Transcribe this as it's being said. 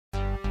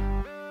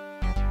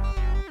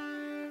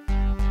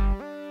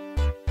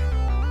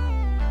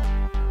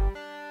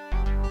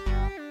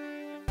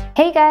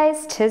Hey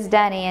guys, tis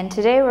Danny and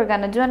today we're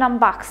gonna do an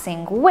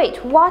unboxing.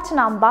 Wait, what, an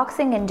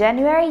unboxing in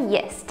January?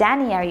 Yes,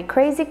 Danny, are you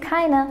crazy?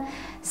 Kinda.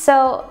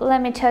 So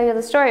let me tell you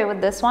the story with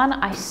this one.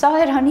 I saw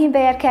it on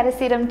eBay at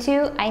Catasetum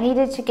 2. I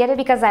needed to get it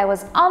because I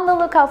was on the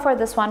lookout for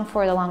this one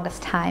for the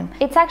longest time.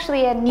 It's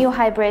actually a new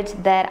hybrid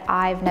that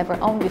I've never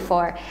owned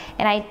before,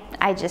 and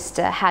I just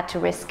had to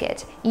risk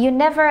it. You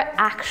never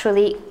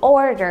actually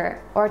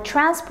order or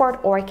transport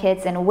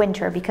orchids in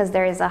winter because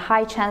there is a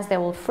high chance they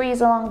will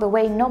freeze along the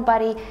way.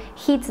 Nobody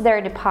heats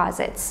their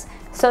deposits.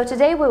 So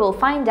today we will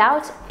find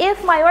out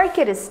if my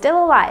orchid is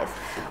still alive.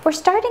 We're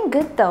starting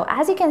good though.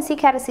 As you can see,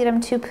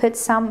 Catasetum 2 put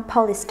some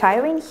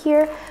polystyrene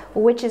here,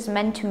 which is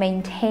meant to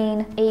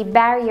maintain a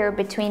barrier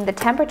between the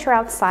temperature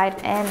outside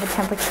and the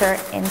temperature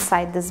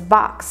inside this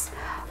box.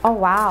 Oh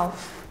wow.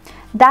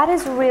 That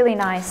is really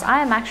nice.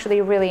 I am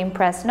actually really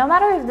impressed. No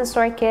matter if this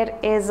orchid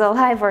is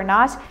alive or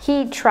not,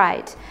 he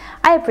tried.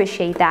 I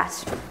appreciate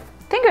that.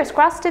 Fingers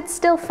crossed it's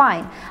still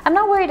fine. I'm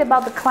not worried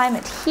about the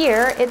climate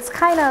here. It's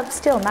kind of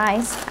still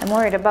nice. I'm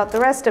worried about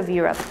the rest of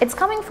Europe. It's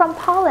coming from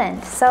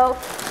Poland, so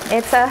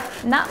it's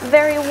not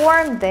very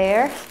warm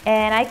there.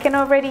 And I can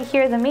already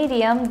hear the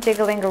medium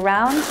jiggling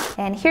around.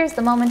 And here's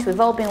the moment we've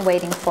all been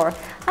waiting for.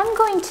 I'm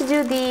going to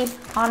do the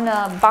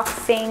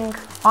unboxing,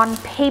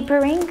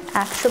 on-papering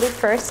actually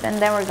first,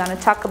 and then we're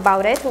gonna talk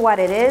about it, what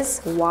it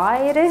is,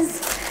 why it is.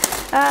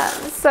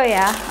 So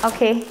yeah,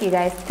 okay, you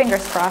guys,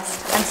 fingers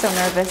crossed. I'm so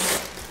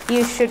nervous.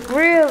 You should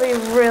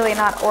really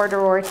not order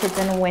orchids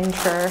in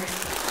winter.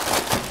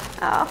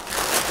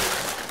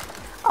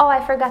 Oh,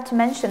 I forgot to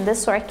mention,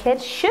 this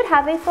orchid should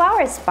have a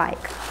flower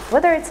spike,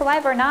 whether it's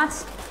alive or not.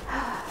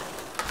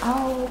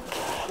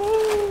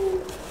 Okay,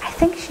 I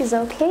think she's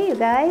okay, you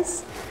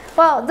guys.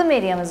 Well, the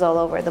medium is all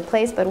over the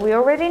place, but we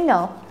already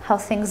know how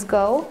things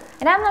go.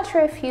 And I'm not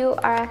sure if you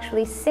are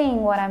actually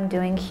seeing what I'm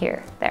doing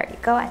here. There you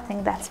go, I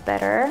think that's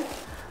better.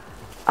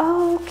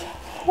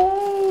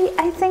 Okay,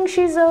 I think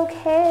she's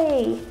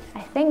okay.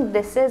 I think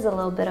this is a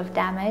little bit of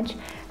damage.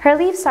 Her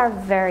leaves are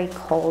very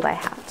cold, I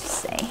have to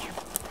say.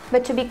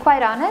 But to be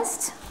quite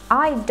honest,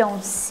 I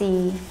don't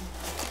see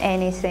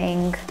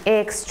anything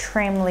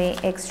extremely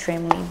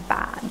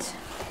bad.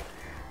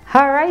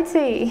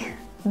 Alrighty.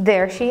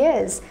 There she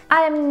is.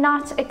 I am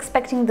not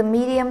expecting the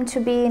medium to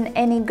be in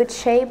any good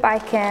shape. I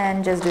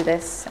can just do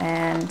this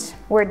and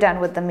we're done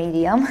with the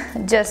medium,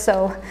 just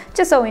so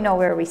we know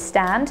where we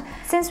stand.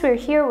 Since we're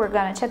here, we're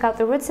gonna check out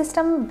the root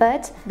system,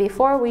 but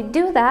before we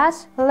do that,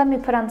 let me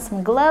put on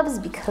some gloves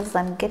because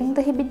I'm getting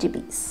the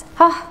heebie-jeebies.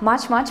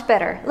 Much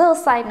better. Little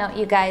side note,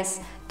 you guys.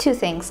 Two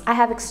things. I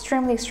have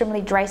extremely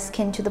dry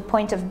skin to the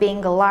point of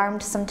being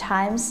alarmed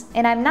sometimes,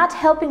 and I'm not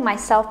helping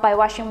myself by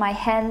washing my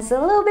hands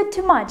a little bit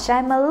too much.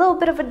 I'm a little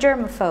bit of a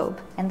germaphobe,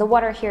 and the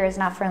water here is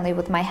not friendly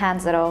with my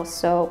hands at all,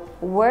 so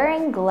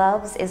wearing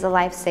gloves is a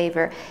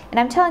lifesaver. And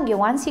I'm telling you,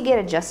 once you get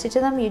adjusted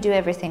to them, you do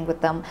everything with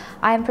them.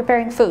 I am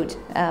preparing food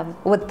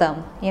with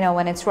them, you know,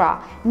 when it's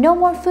raw. No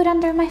more food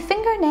under my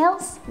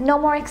fingernails, no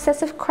more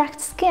excessive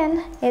cracked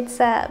skin. It's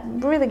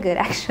really good,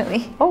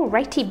 actually.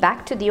 Alrighty,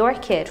 back to the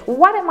orchid.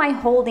 What am I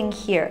holding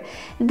here?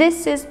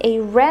 This is a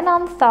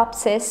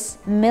Renanthopsis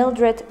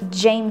Mildred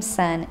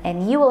Jameson,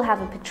 and you will have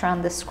a picture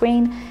on the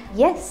screen.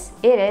 Yes,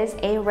 it is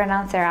a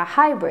Renanthera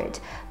hybrid.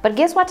 But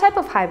guess what type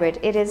of hybrid?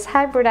 It is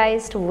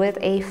hybridized with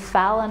a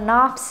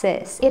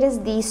Phalaenopsis. It is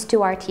the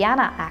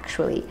stuartiana,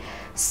 actually.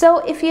 So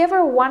if you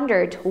ever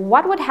wondered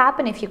what would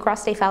happen if you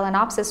crossed a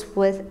Phalaenopsis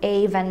with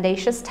a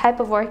Vendaceous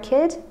type of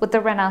orchid, with the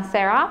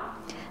Renanthera,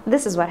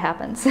 this is what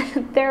happens.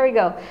 There we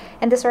go.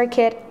 And this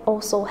orchid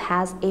also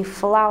has a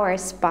flower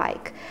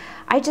spike.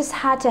 I just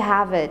had to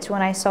have it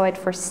when I saw it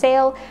for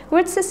sale.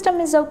 Root system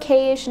is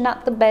okay-ish,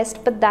 not the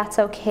best, but that's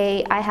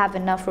okay. I have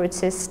enough root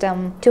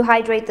system to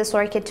hydrate this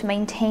orchid, to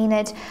maintain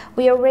it.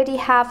 We already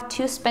have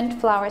 2 spent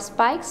flower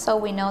spikes, so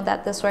we know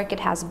that this orchid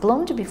has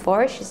bloomed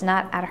before. She's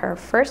not at her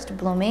first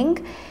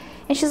blooming,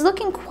 and she's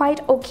looking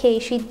quite okay.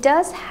 She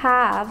does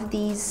have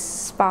these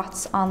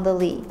spots on the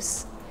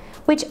leaves,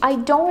 which I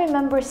don't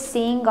remember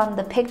seeing on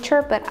the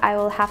picture, but I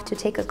will have to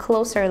take a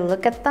closer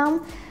look at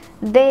them.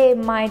 They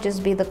might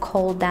just be the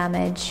cold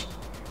damage,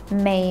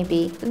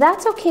 maybe.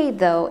 That's okay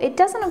though. It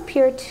doesn't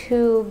appear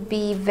to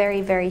be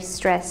very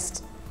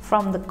stressed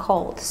from the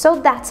cold,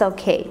 so that's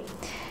okay.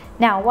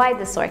 Now, why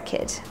this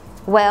orchid?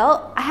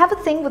 Well, I have a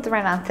thing with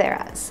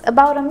Renantheras.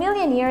 About 1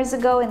 million years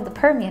ago in the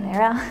Permian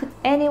era,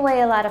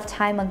 anyway, a lot of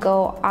time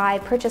ago, I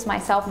purchased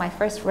myself my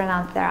first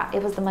Renanthera.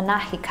 It was the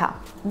monachica.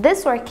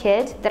 This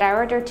orchid that I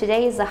ordered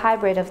today is a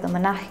hybrid of the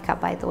monachica,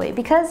 by the way,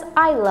 because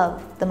I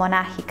love the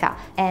monachica.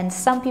 And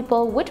some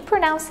people would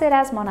pronounce it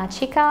as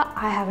monachica.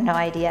 I have no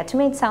idea. To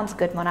me, it sounds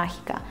good,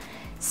 monachica.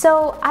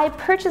 So I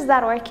purchased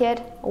that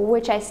orchid,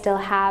 which I still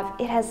have.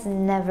 It has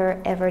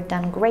never ever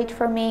done great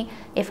for me.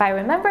 If I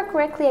remember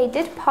correctly, I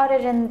did pot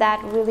it in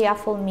that really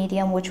awful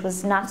medium, which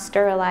was not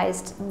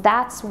sterilized.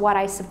 That's what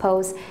I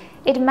suppose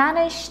it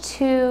managed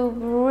to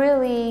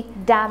really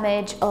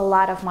damage a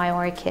lot of my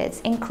orchids,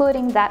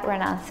 including that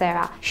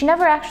Renanthera. She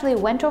never actually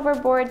went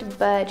overboard,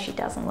 but she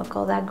doesn't look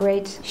all that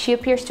great. She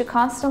appears to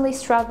constantly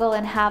struggle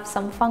and have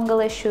some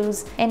fungal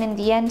issues, and in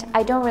the end,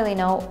 I don't really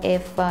know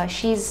if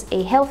she's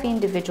a healthy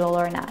individual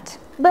or not.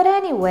 But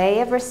anyway,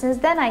 ever since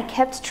then I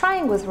kept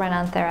trying with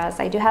Renantheras.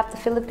 I do have the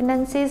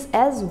Philippinenses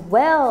as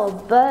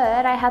well,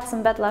 but I had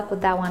some bad luck with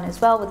that one as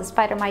well, with the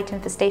spider mite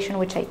infestation,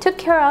 which I took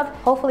care of.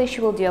 Hopefully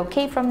she will do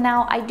okay from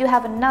now. I do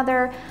have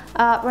another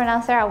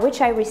Renanthera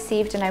which I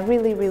received and I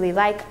really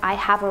like. I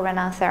have a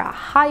Renanthera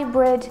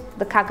hybrid,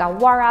 the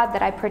Kagawara,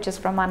 that I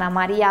purchased from Ana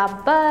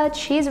Maria, but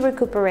she's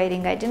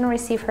recuperating. I didn't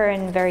receive her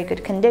in very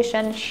good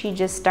condition. She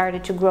just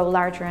started to grow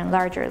larger and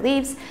larger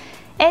leaves.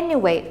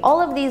 Anyway,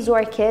 all of these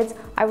orchids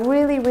I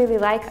really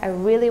like, I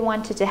really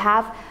wanted to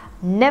have.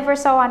 Never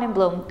saw one in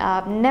bloom,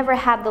 never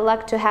had the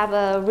luck to have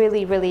a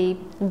really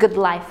good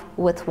life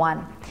with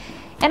one.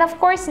 And of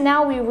course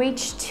now we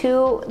reach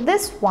to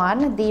this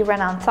one, the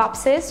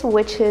Renanthopsis,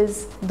 which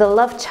is the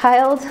love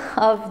child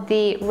of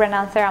the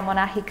Renanthera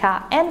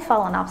monachica and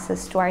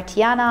Phalarnopsis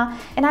stuartiana.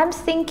 And I'm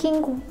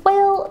thinking,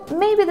 well,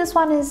 maybe this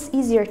one is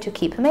easier to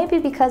keep. Maybe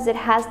because it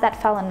has that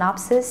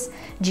Phalaenopsis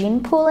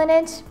gene pool in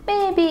it,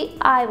 maybe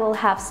I will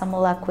have some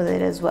luck with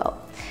it as well.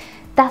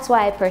 That's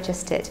why I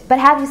purchased it. But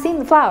have you seen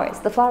the flowers?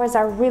 The flowers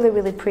are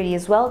really pretty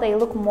as well. They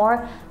look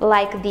more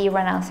like the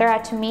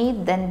Renanthera to me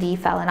than the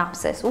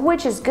Phalaenopsis,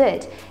 which is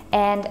good.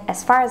 And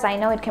as far as I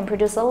know, it can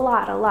produce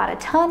a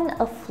ton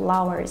of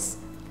flowers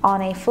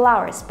on a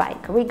flower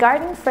spike.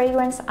 Regarding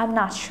fragrance, I'm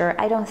not sure.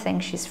 I don't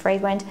think she's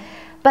fragrant,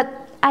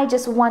 but I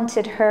just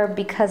wanted her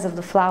because of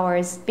the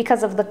flowers,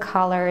 because of the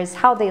colors,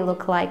 how they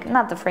look like,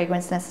 not the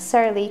fragrance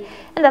necessarily.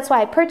 And that's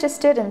why I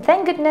purchased it, and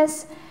thank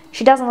goodness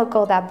she doesn't look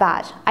all that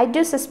bad. I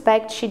do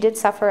suspect she did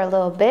suffer a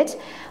little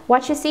bit.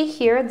 What you see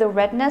here, the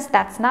redness,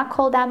 that's not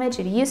cold damage.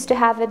 It used to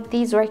have it.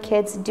 These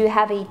orchids do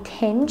have a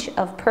tinge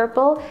of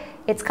purple.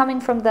 It's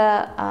coming from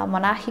the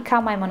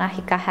monachica. My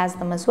monachica has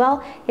them as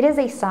well. It is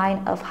a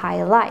sign of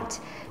high light.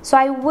 So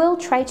I will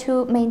try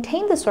to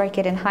maintain this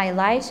orchid in high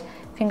light.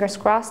 Fingers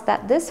crossed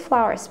that this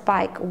flower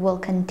spike will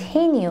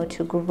continue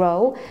to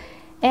grow.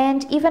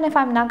 And even if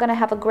I'm not gonna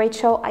have a great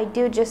show, I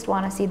do just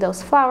wanna see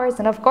those flowers,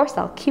 and of course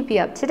I'll keep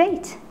you up to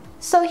date.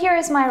 So here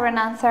is my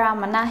Renanthera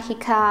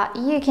monachica.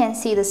 You can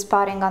see the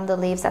spotting on the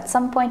leaves. At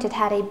some point it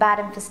had a bad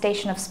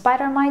infestation of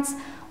spider mites.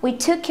 We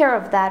took care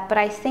of that, but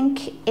I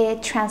think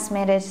it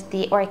transmitted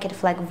the orchid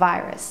flag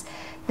virus.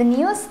 The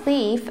newest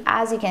leaf,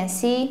 as you can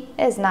see,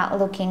 is not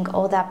looking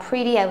all that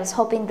pretty. I was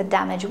hoping the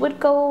damage would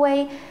go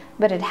away,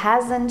 but it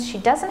hasn't. She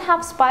doesn't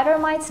have spider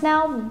mites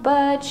now,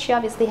 but she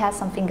obviously has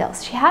something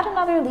else. She had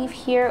another leaf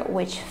here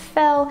which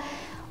fell.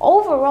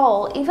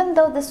 Overall, even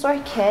though this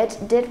orchid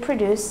did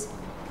produce,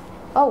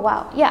 oh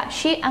wow, yeah,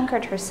 she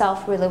anchored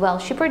herself really well.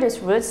 She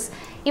produced roots.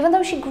 Even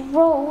though she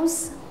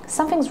grows,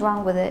 something's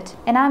wrong with it,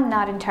 and I'm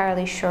not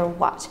entirely sure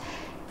what.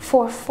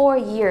 For 4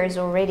 years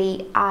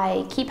already,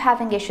 I keep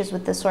having issues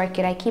with this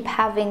orchid. I keep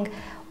having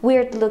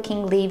weird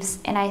looking leaves,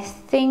 and I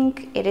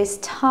think it is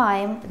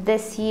time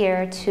this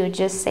year to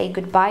just say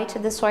goodbye to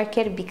this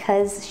orchid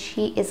because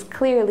she is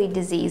clearly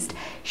diseased.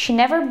 She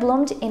never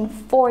bloomed in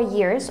 4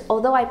 years,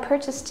 although I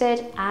purchased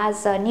it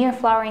as a near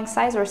flowering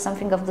size or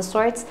something of the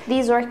sorts.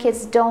 These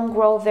orchids don't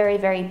grow very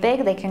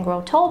big. They can grow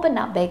tall but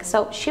not big,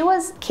 so she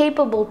was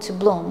capable to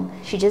bloom.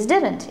 She just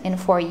didn't in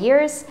 4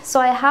 years.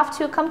 So I have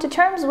to come to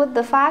terms with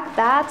the fact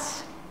that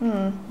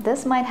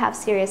this might have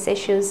serious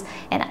issues,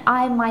 and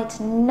I might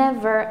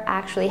never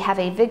actually have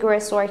a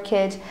vigorous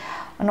orchid,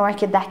 an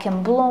orchid that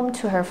can bloom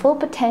to her full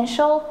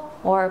potential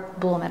or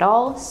bloom at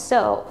all.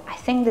 So I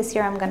think this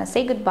year I'm gonna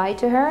say goodbye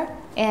to her,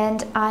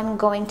 and I'm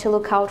going to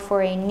look out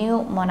for a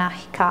new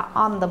monachica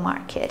on the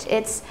market.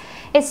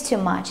 It's too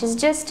much. It's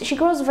just, she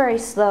grows very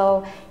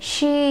slow,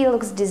 she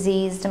looks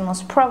diseased, and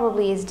most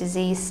probably is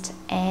diseased,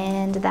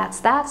 and that's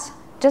that.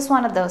 Just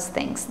one of those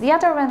things. The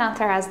other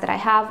Renantheras that I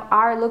have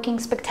are looking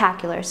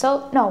spectacular,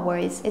 so no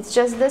worries. It's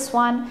just this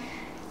one,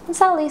 and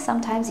sadly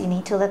sometimes you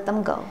need to let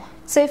them go.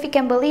 So if you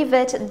can believe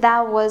it,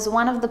 that was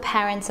one of the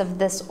parents of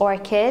this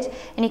orchid,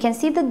 and you can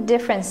see the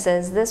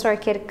differences. This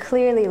orchid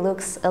clearly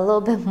looks a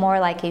little bit more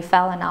like a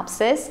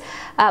Phalaenopsis,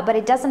 but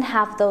it doesn't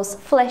have those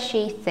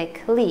fleshy,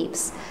 thick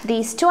leaves.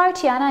 The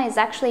stuartiana is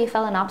actually a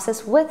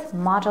Phalaenopsis with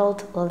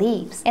mottled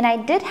leaves, and I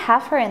did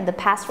have her in the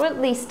past, or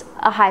at least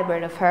a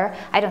hybrid of her.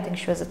 I don't think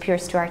she was a pure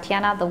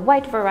stuartiana, the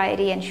white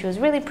variety, and she was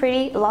really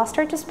pretty. Lost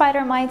her to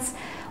spider mites,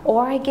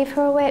 or I gave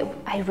her away.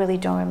 I really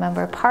don't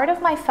remember. Part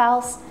of my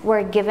phals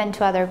were given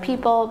to other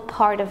people,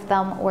 part of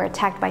them were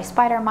attacked by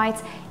spider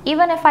mites.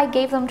 Even if I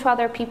gave them to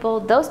other people,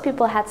 those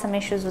people had some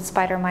issues with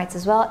spider mites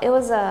as well. It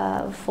was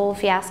a full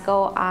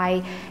fiasco.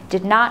 I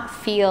did not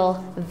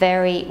feel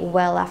very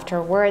well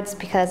afterwards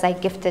because I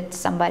gifted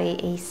somebody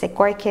a sick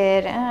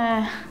orchid.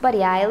 But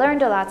yeah, I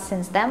learned a lot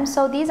since then.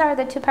 So these are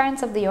the two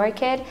parents of the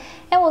orchid,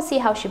 and we'll see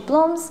how she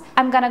blooms.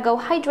 I'm gonna go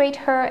hydrate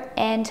her,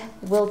 and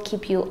we'll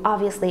keep you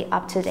obviously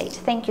up to date.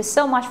 Thank thank you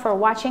so much for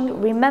watching.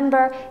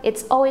 Remember,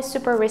 it's always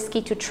super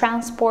risky to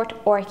transport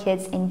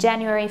orchids in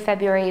January,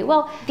 February,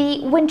 well, the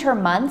winter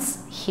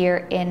months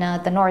here in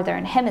the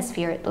Northern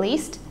Hemisphere at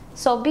least.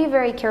 So be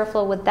very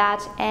careful with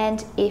that,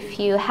 and if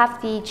you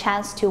have the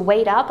chance to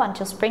wait up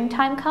until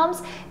springtime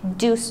comes,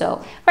 do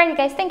so. Alright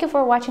guys, thank you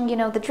for watching, you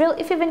know the drill.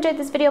 If you've enjoyed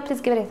this video,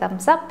 please give it a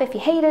thumbs up. If you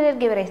hated it,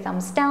 give it a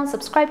thumbs down.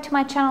 Subscribe to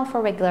my channel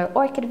for regular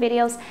orchid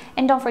videos,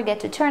 and don't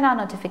forget to turn on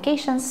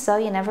notifications so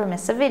you never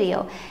miss a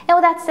video. And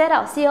with that said,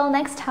 I'll see you all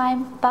next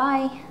time.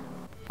 Bye!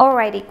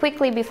 Alrighty,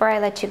 quickly before I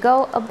let you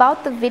go,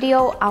 about the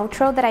video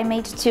outro that I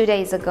made 2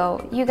 days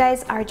ago. You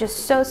guys are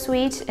just so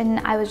sweet,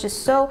 and I was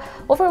just so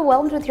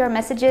overwhelmed with your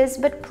messages,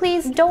 but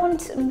please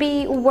don't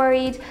be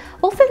worried.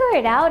 We'll figure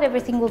it out,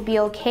 everything will be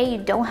okay, you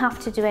don't have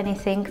to do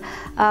anything.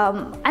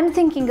 I'm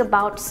thinking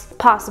about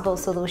possible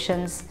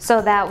solutions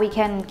so that we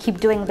can keep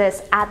doing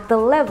this at the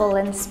level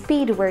and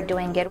speed we're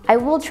doing it. I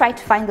will try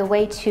to find a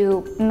way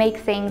to make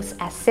things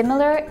as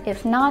similar.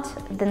 If not,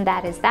 then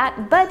that is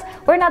that, but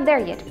we're not there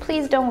yet.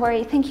 Please don't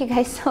worry. Thank you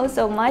guys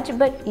so much,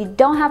 but you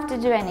don't have to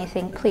do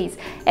anything, please.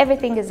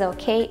 Everything is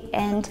okay,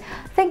 and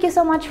thank you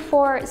so much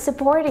for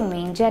supporting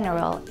me in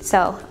general.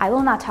 So I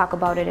will not talk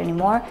about it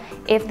anymore.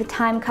 If the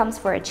time comes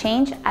for a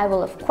change, I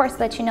will of course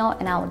let you know,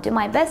 and I will do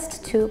my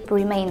best to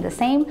remain the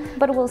same,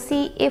 but we'll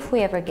see if we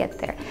ever get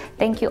there.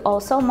 Thank you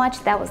all so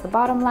much. That was the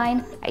bottom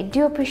line. I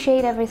do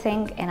appreciate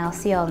everything, and I'll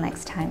see you all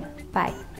next time. Bye.